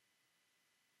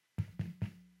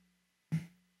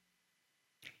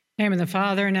In the name of the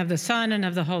Father, and of the Son, and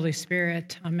of the Holy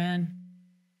Spirit. Amen.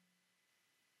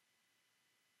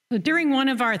 During one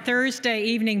of our Thursday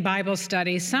evening Bible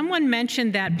studies, someone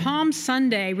mentioned that Palm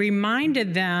Sunday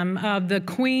reminded them of the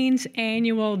Queen's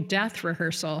annual death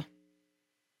rehearsal.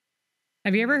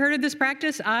 Have you ever heard of this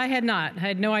practice? I had not. I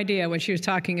had no idea what she was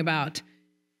talking about.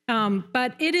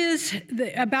 But it is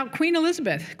about Queen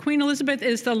Elizabeth. Queen Elizabeth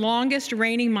is the longest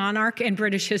reigning monarch in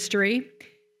British history,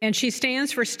 and she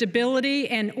stands for stability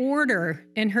and order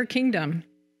in her kingdom.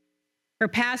 Her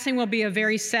passing will be a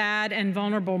very sad and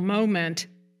vulnerable moment.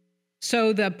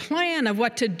 So the plan of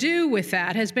what to do with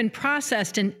that has been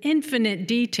processed in infinite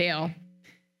detail.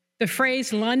 The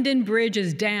phrase "London Bridge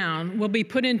is down" will be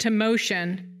put into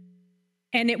motion,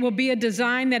 and it will be a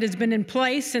design that has been in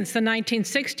place since the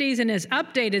 1960s and is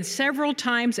updated several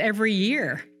times every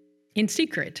year in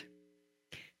secret.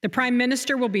 The Prime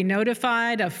Minister will be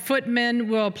notified. A footman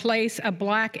will place a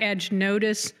black-edged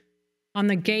notice on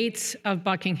the gates of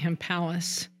Buckingham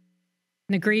Palace.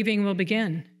 And the grieving will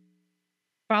begin.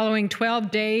 Following 12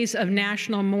 days of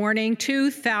national mourning,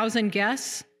 2,000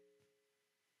 guests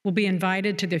will be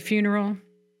invited to the funeral.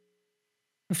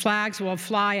 The flags will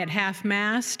fly at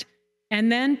half-mast,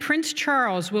 and then Prince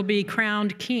Charles will be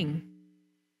crowned king.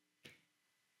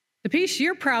 The piece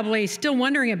you're probably still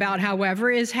wondering about, however,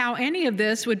 is how any of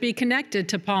this would be connected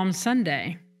to Palm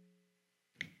Sunday.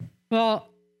 Well,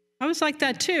 I was like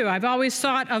that too. I've always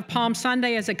thought of Palm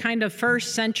Sunday as a kind of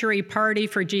first-century party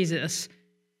for Jesus,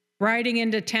 riding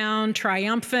into town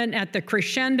triumphant at the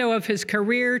crescendo of his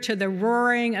career to the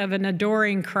roaring of an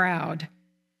adoring crowd.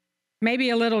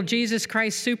 Maybe a little Jesus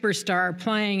Christ Superstar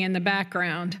playing in the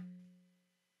background.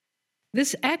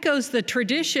 This echoes the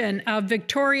tradition of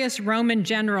victorious Roman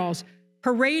generals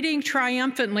parading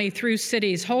triumphantly through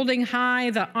cities, holding high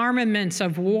the armaments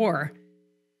of war,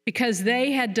 because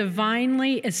they had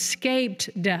divinely escaped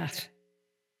death.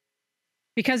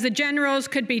 Because the generals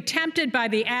could be tempted by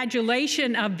the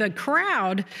adulation of the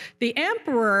crowd, the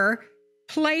emperor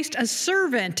placed a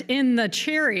servant in the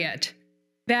chariot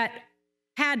that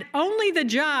had only the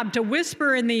job to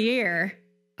whisper in the ear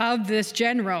of this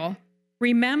general,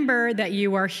 "Remember that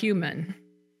you are human.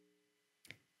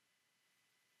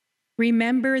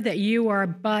 Remember that you are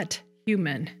but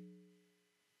human."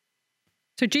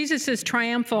 So Jesus'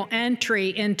 triumphal entry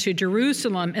into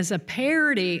Jerusalem is a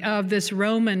parody of this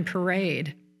Roman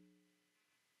parade.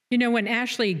 You know, when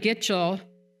Ashley Gitchell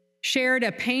shared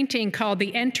a painting called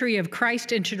 "The Entry of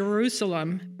Christ into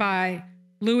Jerusalem" by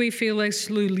Louis Félix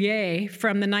Lhuillier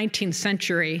from the 19th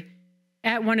century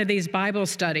at one of these Bible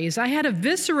studies, I had a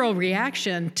visceral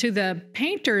reaction to the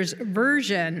painter's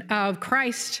version of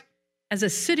Christ as a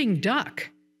sitting duck,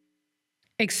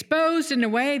 exposed in a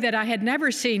way that I had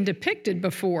never seen depicted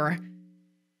before.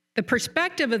 The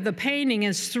perspective of the painting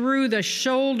is through the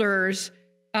shoulders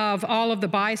of all of the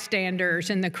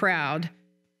bystanders in the crowd,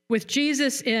 with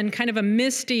Jesus in kind of a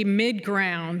misty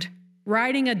midground,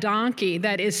 riding a donkey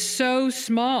that is so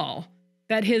small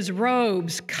that his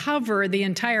robes cover the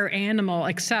entire animal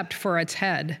except for its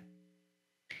head.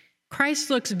 Christ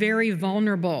looks very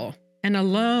vulnerable and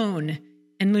alone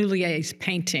in Lhuillier's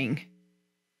painting.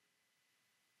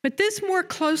 But this more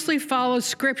closely follows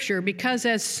Scripture, because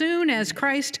as soon as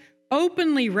Christ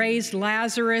openly raised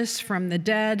Lazarus from the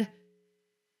dead,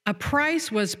 a price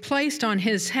was placed on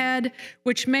his head,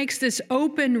 which makes this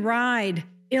open ride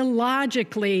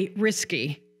illogically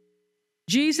risky.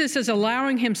 Jesus is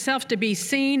allowing himself to be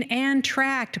seen and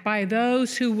tracked by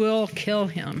those who will kill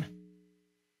him.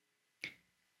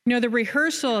 You know, the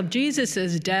rehearsal of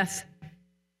Jesus' death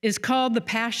is called the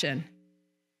Passion,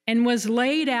 and was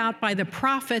laid out by the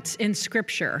prophets in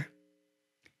Scripture.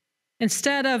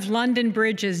 Instead of "London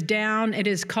Bridge is down," it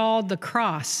is called the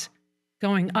cross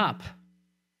going up.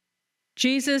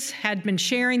 Jesus had been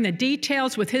sharing the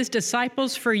details with his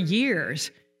disciples for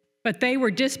years, but they were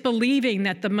disbelieving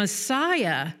that the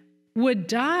Messiah would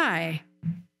die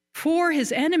for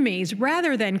his enemies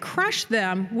rather than crush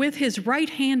them with his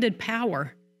right-handed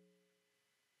power.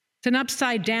 It's an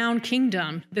upside-down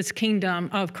kingdom, this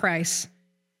kingdom of Christ.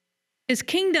 His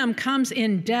kingdom comes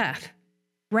in death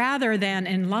rather than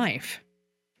in life.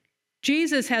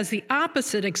 Jesus has the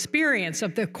opposite experience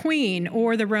of the queen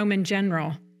or the Roman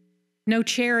general. No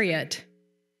chariot,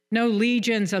 no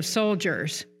legions of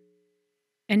soldiers.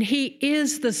 And he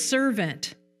is the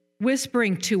servant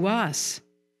whispering to us,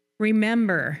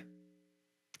 "Remember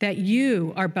that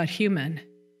you are but human,"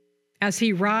 as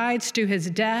he rides to his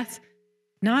death,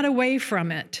 not away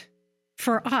from it,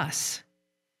 for us.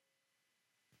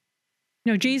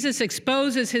 No, Jesus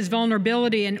exposes his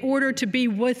vulnerability in order to be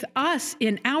with us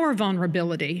in our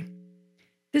vulnerability.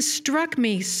 This struck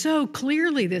me so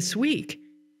clearly this week.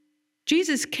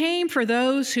 Jesus came for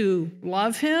those who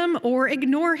love him or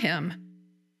ignore him,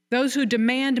 those who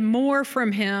demand more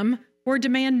from him or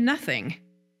demand nothing,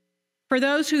 for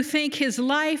those who think his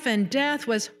life and death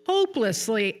was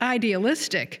hopelessly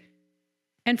idealistic,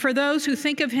 and for those who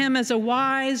think of him as a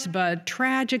wise but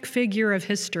tragic figure of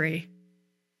history.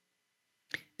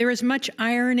 There is much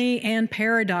irony and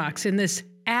paradox in this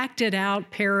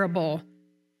acted-out parable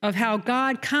of how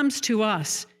God comes to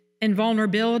us in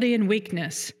vulnerability and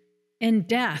weakness, in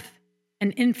death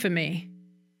and infamy.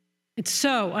 It's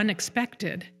so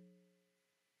unexpected.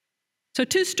 So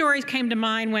 2 stories came to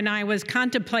mind when I was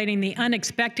contemplating the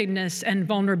unexpectedness and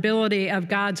vulnerability of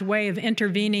God's way of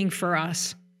intervening for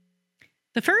us.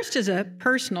 The first is a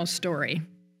personal story.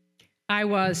 I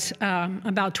was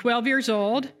about 12 years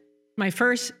old, my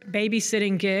first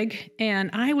babysitting gig, and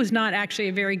I was not actually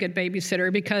a very good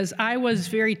babysitter because I was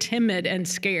very timid and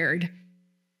scared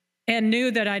and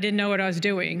knew that I didn't know what I was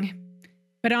doing.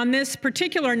 But on this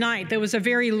particular night, there was a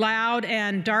very loud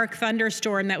and dark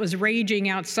thunderstorm that was raging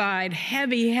outside,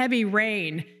 heavy, heavy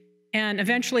rain. And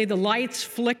eventually the lights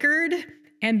flickered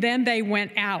and then they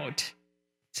went out.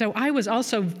 So I was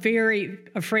also very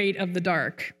afraid of the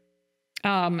dark,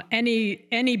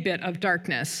 any bit of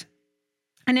darkness.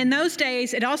 And in those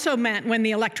days, it also meant when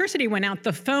the electricity went out,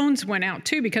 the phones went out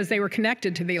too because they were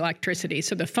connected to the electricity.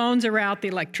 So the phones are out, the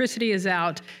electricity is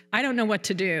out. I don't know what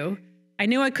to do. I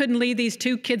knew I couldn't leave these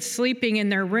 2 kids sleeping in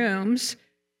their rooms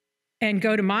and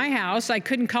go to my house. I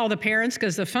couldn't call the parents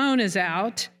because the phone is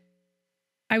out.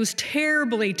 I was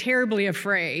terribly, terribly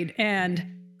afraid and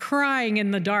crying in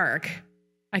the dark.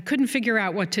 I couldn't figure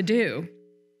out what to do.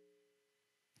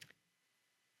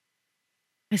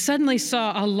 I suddenly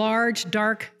saw a large,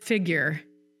 dark figure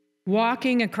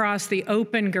walking across the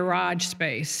open garage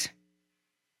space.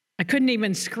 I couldn't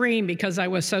even scream because I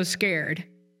was so scared.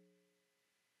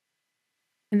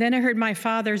 And then I heard my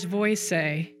father's voice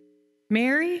say,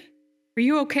 "Mary, are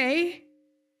you okay?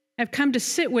 I've come to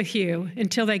sit with you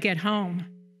until they get home."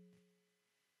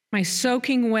 My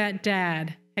soaking wet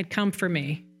dad had come for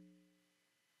me,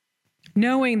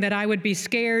 knowing that I would be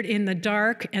scared in the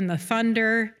dark and the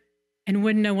thunder and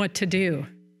wouldn't know what to do.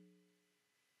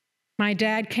 My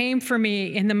dad came for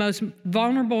me in the most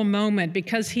vulnerable moment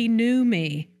because he knew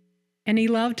me and he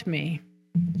loved me.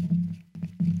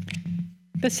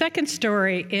 The second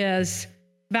story is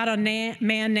about a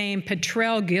man named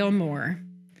Petrell Gilmore.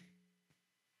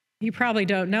 You probably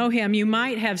don't know him. You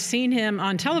might have seen him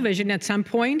on television at some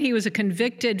point. He was a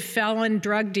convicted felon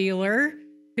drug dealer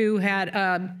who had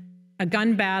a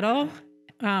gun battle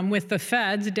with the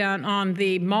feds down on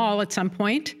the mall at some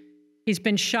point. He's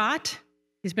been shot.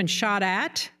 He's been shot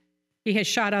at. He has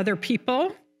shot other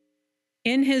people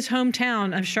in his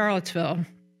hometown of Charlottesville.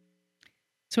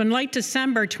 So in late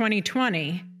December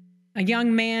 2020, a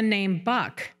young man named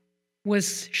Buck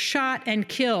was shot and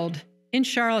killed in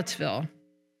Charlottesville.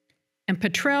 And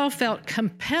Petrell felt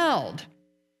compelled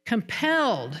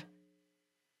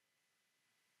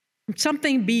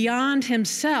something beyond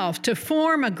himself to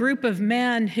form a group of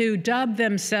men who dubbed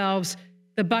themselves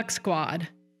the Buck Squad,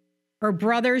 or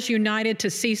Brothers United to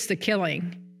Cease the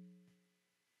Killing.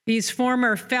 These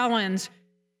former felons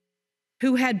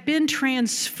who had been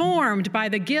transformed by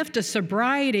the gift of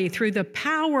sobriety through the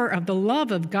power of the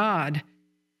love of God,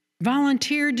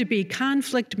 volunteered to be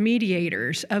conflict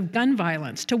mediators of gun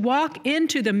violence, to walk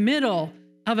into the middle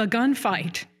of a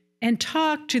gunfight and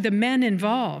talk to the men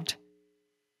involved.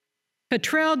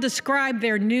 Petrell described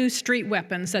their new street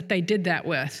weapons that they did that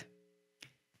with.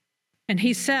 And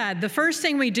he said, "The first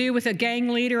thing we do with a gang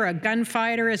leader, a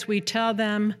gunfighter, is we tell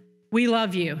them, 'We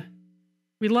love you.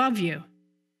 We love you.'"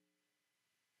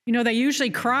 You know, they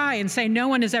usually cry and say no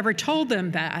one has ever told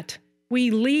them that. We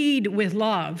lead with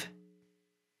love.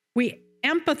 We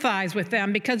empathize with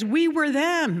them because we were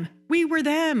them. We were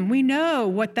them. We know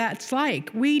what that's like.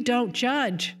 We don't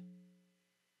judge.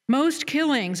 Most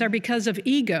killings are because of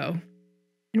ego,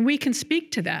 and we can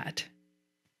speak to that.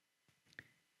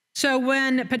 So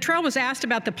when Petrell was asked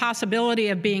about the possibility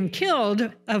of being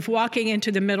killed, of walking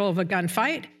into the middle of a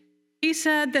gunfight, he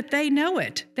said that they know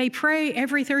it. They pray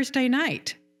every Thursday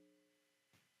night.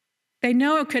 They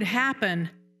know it could happen,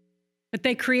 but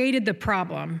they created the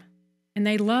problem, and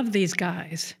they love these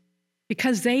guys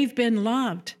because they've been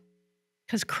loved,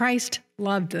 because Christ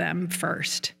loved them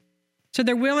first. So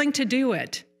they're willing to do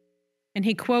it. And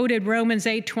he quoted Romans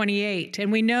 8:28,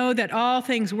 "And we know that all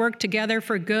things work together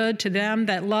for good to them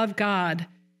that love God,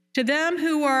 to them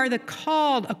who are the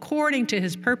called according to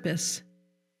his purpose."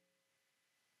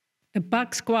 The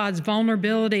Buck Squad's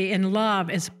vulnerability and love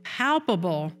is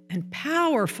palpable and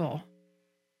powerful.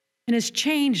 and has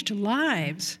changed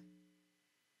lives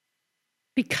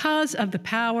because of the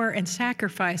power and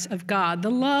sacrifice of God, the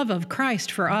love of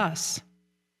Christ for us.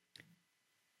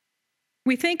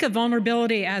 We think of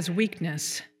vulnerability as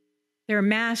weakness. There are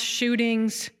mass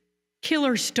shootings,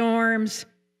 killer storms,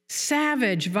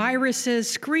 savage viruses,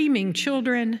 screaming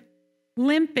children,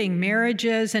 limping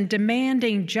marriages, and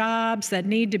demanding jobs that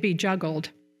need to be juggled.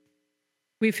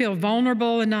 We feel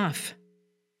vulnerable enough.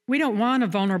 We don't want a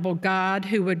vulnerable God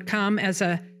who would come as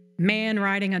a man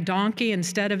riding a donkey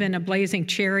instead of in a blazing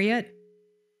chariot.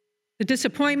 The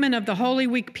disappointment of the Holy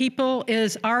Week people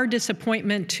is our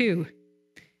disappointment too.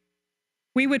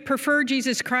 We would prefer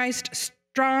Jesus Christ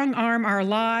strong-arm our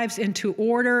lives into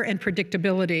order and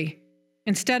predictability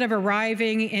instead of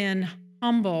arriving in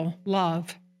humble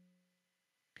love.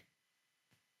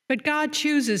 But God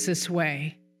chooses this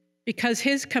way because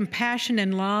his compassion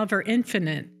and love are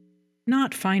infinite,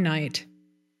 not finite.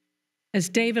 As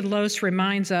David Lose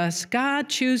reminds us, God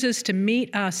chooses to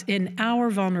meet us in our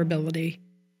vulnerability,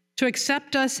 to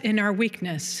accept us in our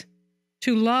weakness,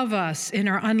 to love us in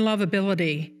our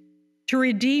unlovability, to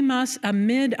redeem us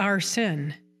amid our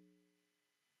sin.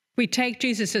 We take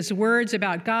Jesus' words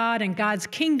about God and God's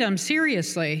kingdom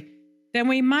seriously, then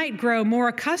we might grow more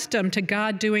accustomed to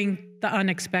God doing the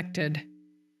unexpected.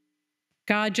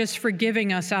 God just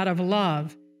forgiving us out of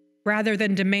love rather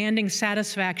than demanding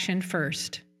satisfaction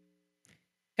first.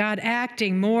 God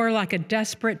acting more like a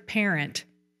desperate parent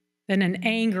than an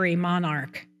angry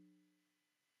monarch.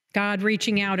 God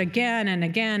reaching out again and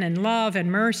again in love and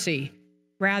mercy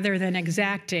rather than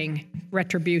exacting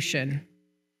retribution.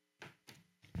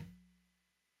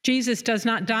 Jesus does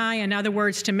not die, in other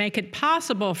words, to make it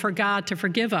possible for God to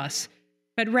forgive us,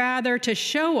 but rather to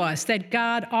show us that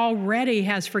God already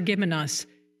has forgiven us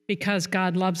because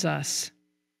God loves us.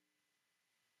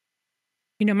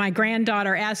 You know, my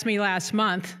granddaughter asked me last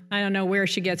month, I don't know where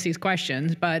she gets these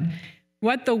questions, but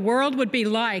what the world would be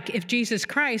like if Jesus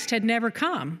Christ had never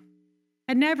come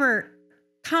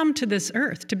to this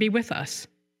earth to be with us.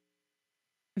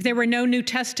 If there were no New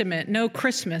Testament, no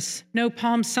Christmas, no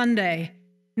Palm Sunday,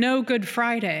 no Good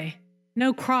Friday,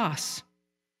 no cross,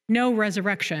 no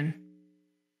resurrection.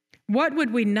 What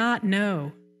would we not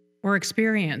know or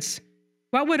experience?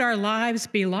 What would our lives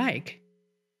be like?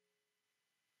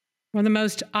 Well, the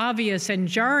most obvious and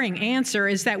jarring answer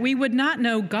is that we would not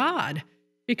know God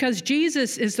because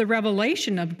Jesus is the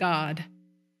revelation of God,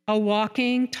 a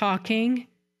walking, talking,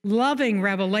 loving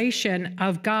revelation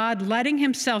of God letting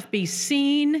himself be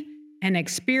seen and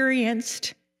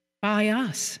experienced by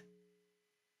us.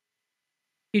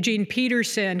 Eugene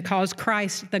Peterson calls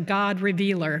Christ the God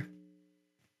revealer.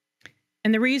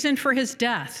 And the reason for his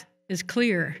death is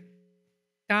clear.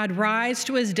 God rides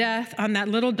to his death on that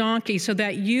little donkey so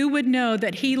that you would know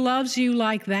that he loves you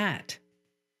like that.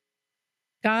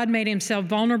 God made himself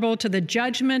vulnerable to the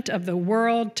judgment of the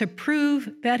world to prove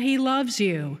that he loves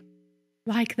you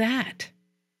like that.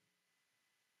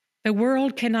 The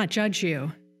world cannot judge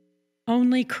you.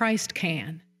 Only Christ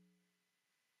can.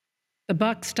 The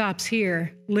buck stops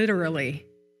here, literally,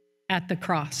 at the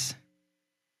cross.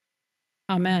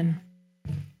 Amen.